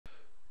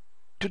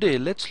Today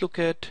let's look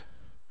at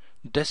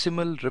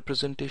decimal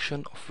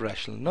representation of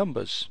rational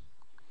numbers.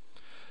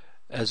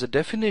 As a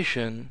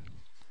definition,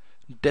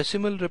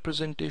 decimal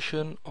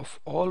representation of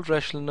all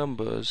rational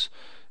numbers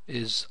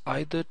is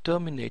either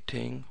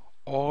terminating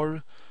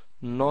or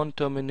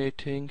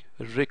non-terminating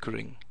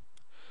recurring.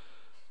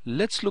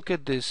 Let's look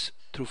at this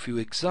through few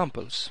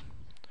examples.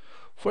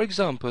 For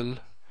example,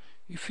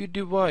 if you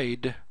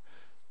divide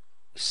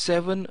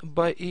 7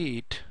 by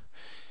 8,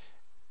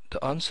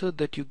 the answer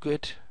that you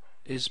get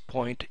is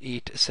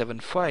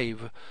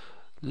 0.875.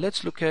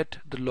 Let's look at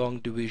the long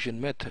division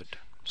method.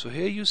 So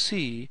here you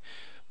see,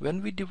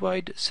 when we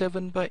divide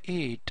 7 by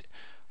 8,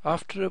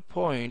 after a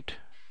point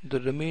the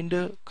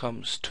remainder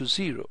comes to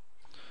 0.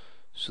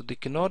 So there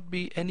cannot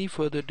be any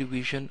further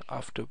division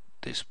after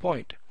this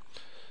point.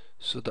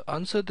 So the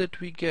answer that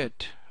we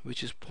get,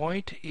 which is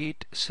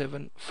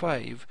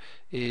 0.875,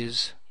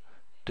 is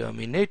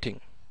terminating.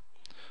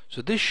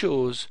 So this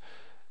shows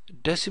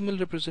decimal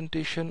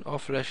representation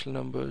of rational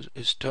numbers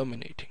is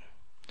terminating.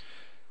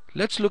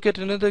 Let's look at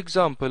another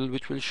example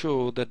which will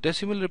show that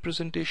decimal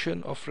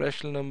representation of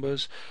rational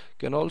numbers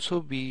can also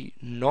be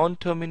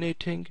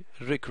non-terminating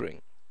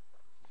recurring.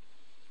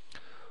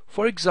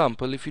 For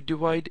example, if you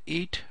divide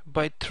 8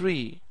 by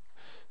 3,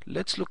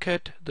 let's look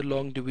at the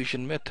long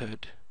division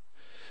method.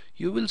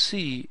 You will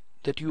see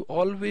that you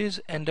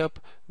always end up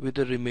with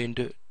the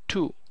remainder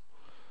 2.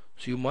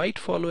 So you might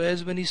follow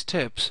as many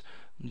steps,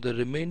 the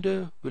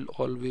remainder will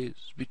always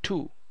be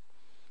 2.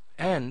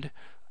 And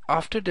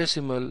after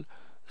decimal,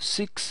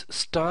 6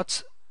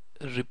 starts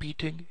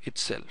repeating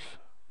itself,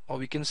 or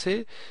we can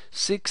say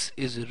 6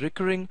 is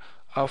recurring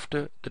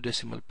after the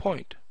decimal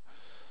point.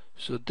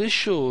 So this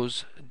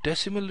shows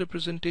decimal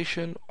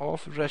representation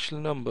of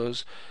rational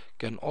numbers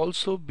can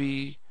also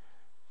be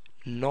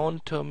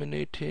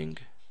non-terminating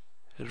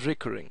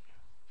recurring.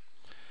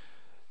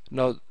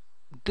 Now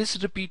this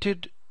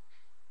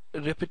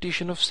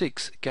repetition of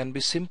 6 can be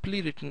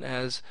simply written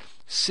as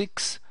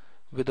 6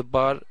 with a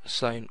bar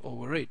sign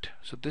over it.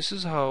 So this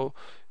is how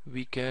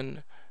we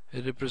can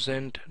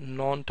represent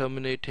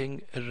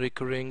non-terminating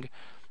recurring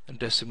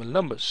decimal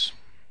numbers.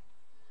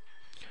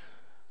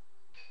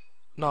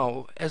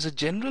 Now, as a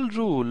general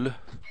rule,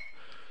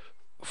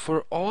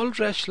 for all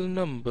rational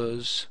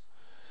numbers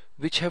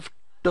which have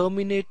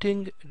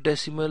terminating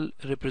decimal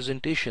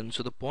representation,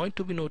 so the point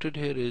to be noted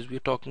here is we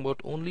are talking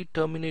about only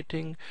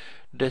terminating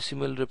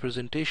decimal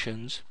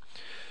representations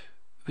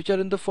which are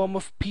in the form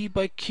of p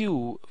by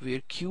q,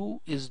 where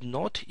q is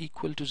not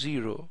equal to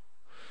 0.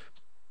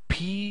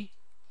 P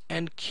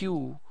and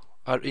q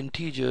are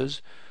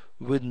integers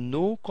with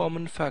no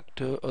common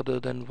factor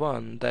other than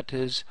 1, that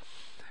is,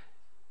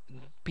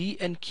 p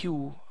and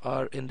q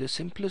are in the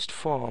simplest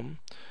form.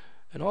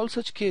 In all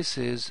such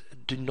cases,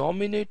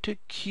 denominator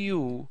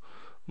q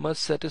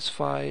must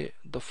satisfy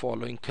the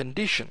following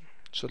condition.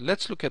 So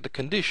let's look at the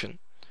condition.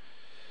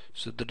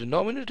 So the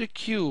denominator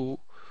q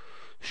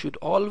should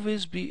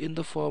always be in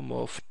the form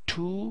of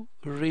 2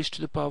 raised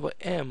to the power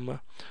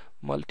m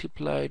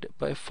multiplied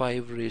by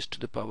 5 raised to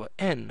the power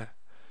n,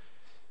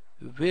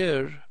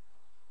 where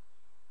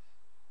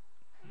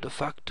the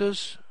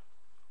factors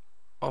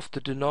of the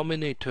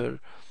denominator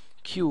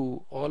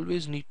q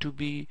always need to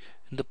be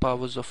in the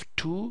powers of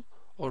 2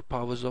 or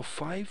powers of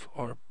 5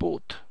 or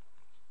both.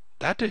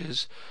 That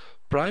is,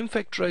 prime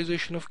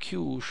factorization of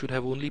q should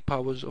have only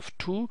powers of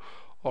 2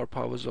 or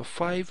powers of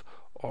 5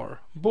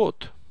 or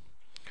both.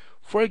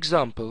 For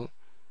example,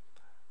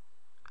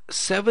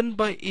 7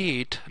 by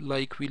 8,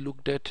 like we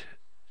looked at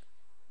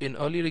in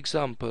earlier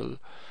example,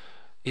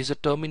 is a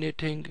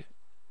terminating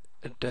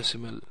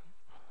decimal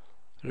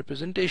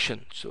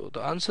representation. So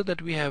the answer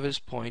that we have is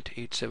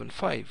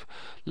 0.875.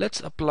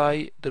 Let's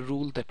apply the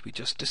rule that we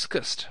just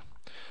discussed.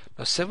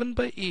 Now 7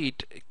 by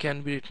 8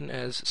 can be written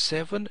as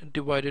 7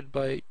 divided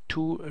by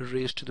 2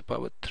 raised to the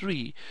power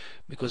 3,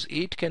 because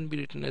 8 can be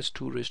written as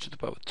 2 raised to the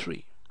power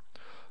 3.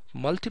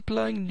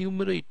 Multiplying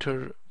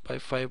numerator by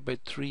 5 by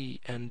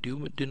 3 and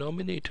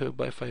denominator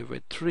by 5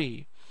 by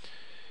 3,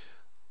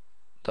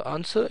 the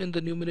answer in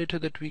the numerator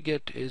that we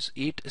get is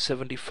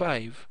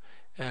 875,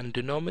 and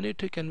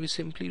denominator can be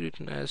simply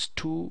written as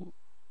 2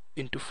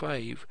 into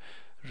 5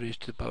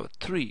 raised to the power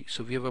 3.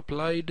 So we have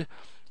applied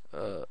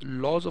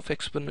laws of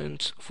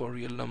exponents for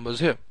real numbers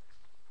here.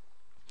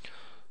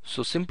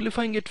 So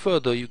simplifying it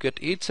further, you get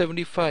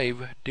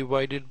 875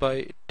 divided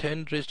by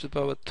 10 raised to the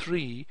power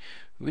 3,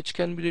 which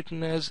can be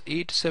written as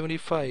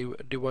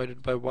 875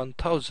 divided by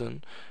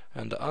 1000,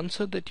 and the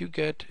answer that you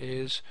get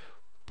is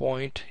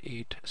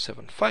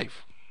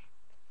 0.875.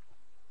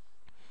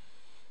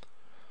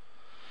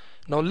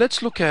 Now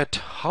let's look at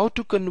how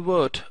to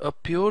convert a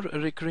pure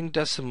recurring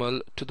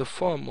decimal to the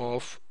form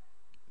of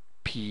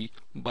p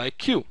by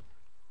q.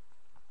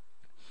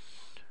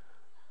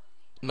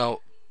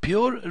 Now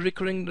pure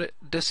recurring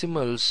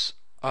decimals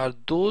are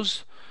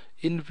those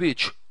in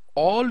which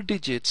all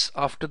digits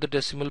after the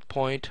decimal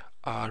point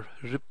are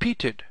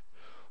repeated.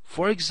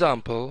 For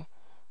example,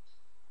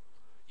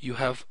 you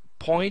have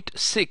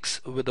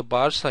 0.6 with a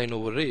bar sign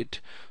over it,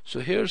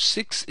 so here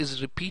 6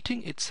 is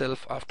repeating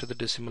itself after the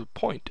decimal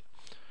point.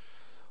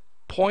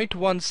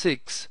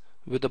 0.16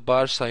 with a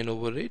bar sign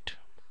over it,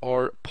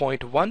 or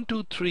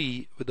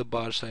 0.123 with a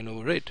bar sign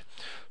over it.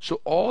 So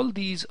all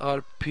these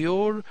are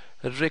pure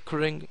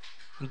recurring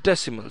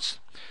decimals.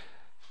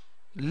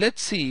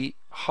 Let's see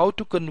how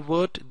to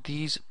convert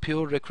these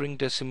pure recurring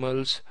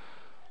decimals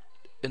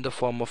in the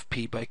form of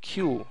p by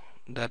q,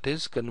 that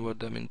is, convert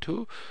them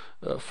into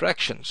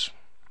fractions.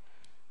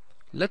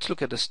 Let's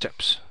look at the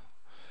steps.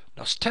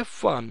 Now, step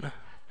 1,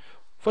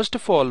 first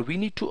of all, we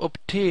need to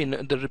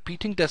obtain the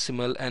repeating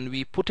decimal, and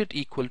we put it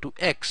equal to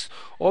x,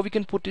 or we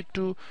can put it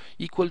to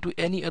equal to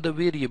any other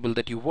variable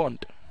that you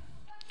want.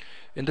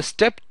 In the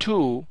step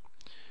 2,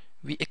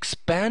 we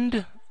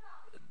expand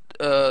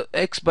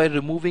x by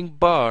removing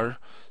bar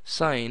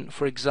sign.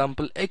 For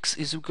example, x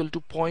is equal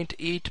to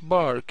 0.8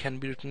 bar can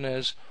be written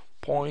as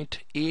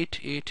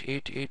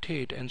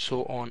 0.88888, and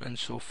so on and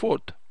so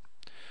forth.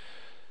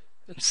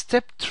 In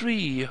step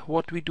 3,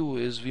 what we do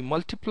is we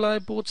multiply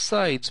both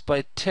sides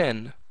by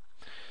 10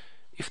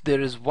 if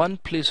there is one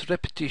place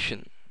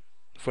repetition.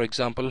 For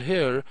example,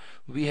 here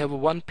we have a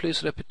one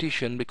place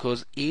repetition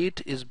because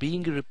 8 is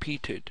being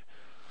repeated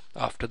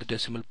after the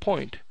decimal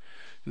point.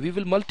 We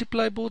will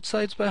multiply both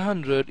sides by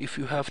 100 if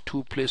you have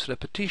two place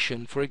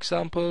repetition. For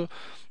example,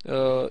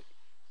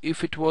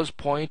 if it was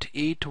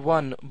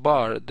 0.81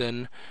 bar,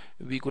 then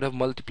we could have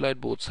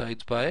multiplied both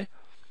sides by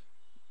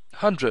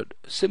 100.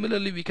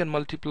 Similarly, we can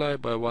multiply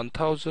by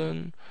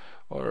 1000,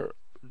 or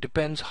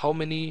depends how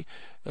many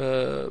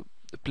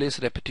place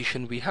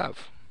repetition we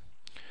have.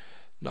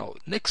 Now,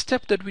 next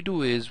step that we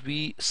do is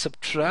we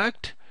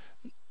subtract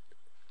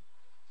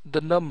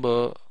the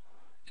number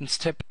in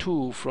step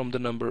 2 from the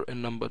number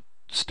in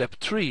step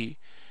 3,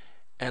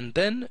 and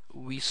then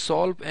we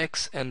solve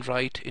x and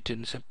write it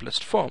in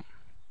simplest form.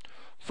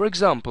 For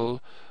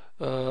example,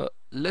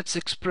 let's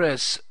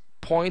express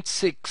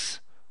 0.6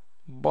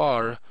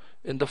 bar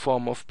in the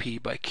form of p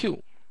by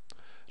q.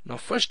 Now,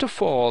 first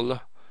of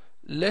all,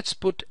 let's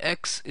put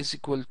x is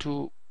equal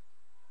to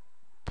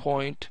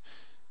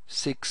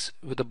 0.6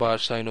 with a bar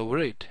sign over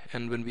it,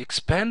 and when we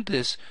expand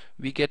this,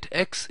 we get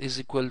x is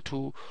equal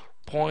to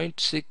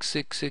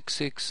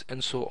 0.6666,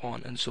 and so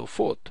on and so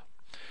forth.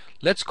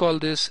 Let's call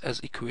this as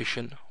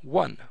equation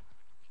 1.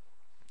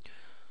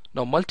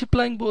 Now,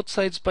 multiplying both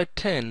sides by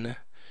 10,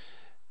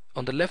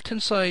 on the left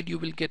hand side you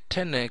will get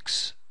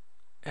 10x,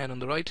 and on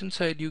the right hand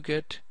side you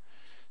get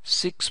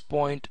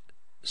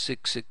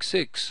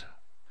 6.666.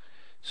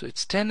 So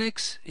it's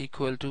 10x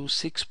equal to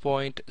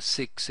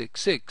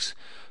 6.666.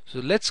 So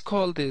let's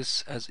call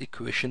this as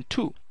equation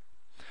 2.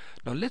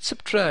 Now let's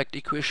subtract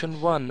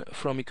equation 1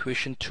 from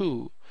equation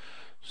 2.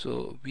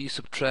 So we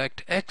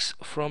subtract x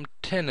from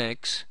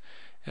 10x,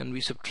 and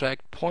we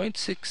subtract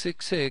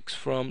 0.666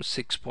 from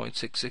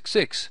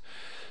 6.666.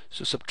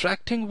 So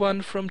subtracting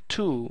 1 from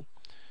 2,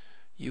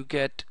 you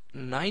get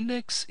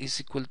 9x is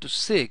equal to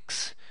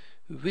 6,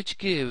 which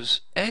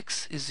gives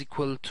x is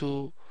equal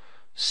to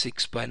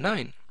 6 by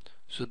 9.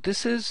 So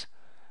this is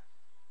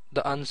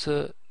the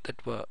answer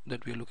that we're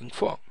looking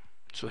for.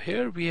 So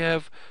here we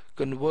have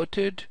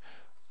converted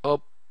a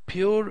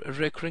pure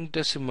recurring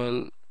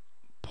decimal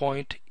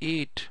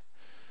 0.8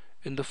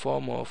 in the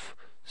form of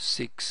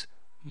 6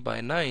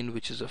 by 9,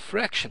 which is a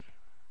fraction.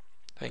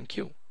 Thank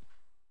you.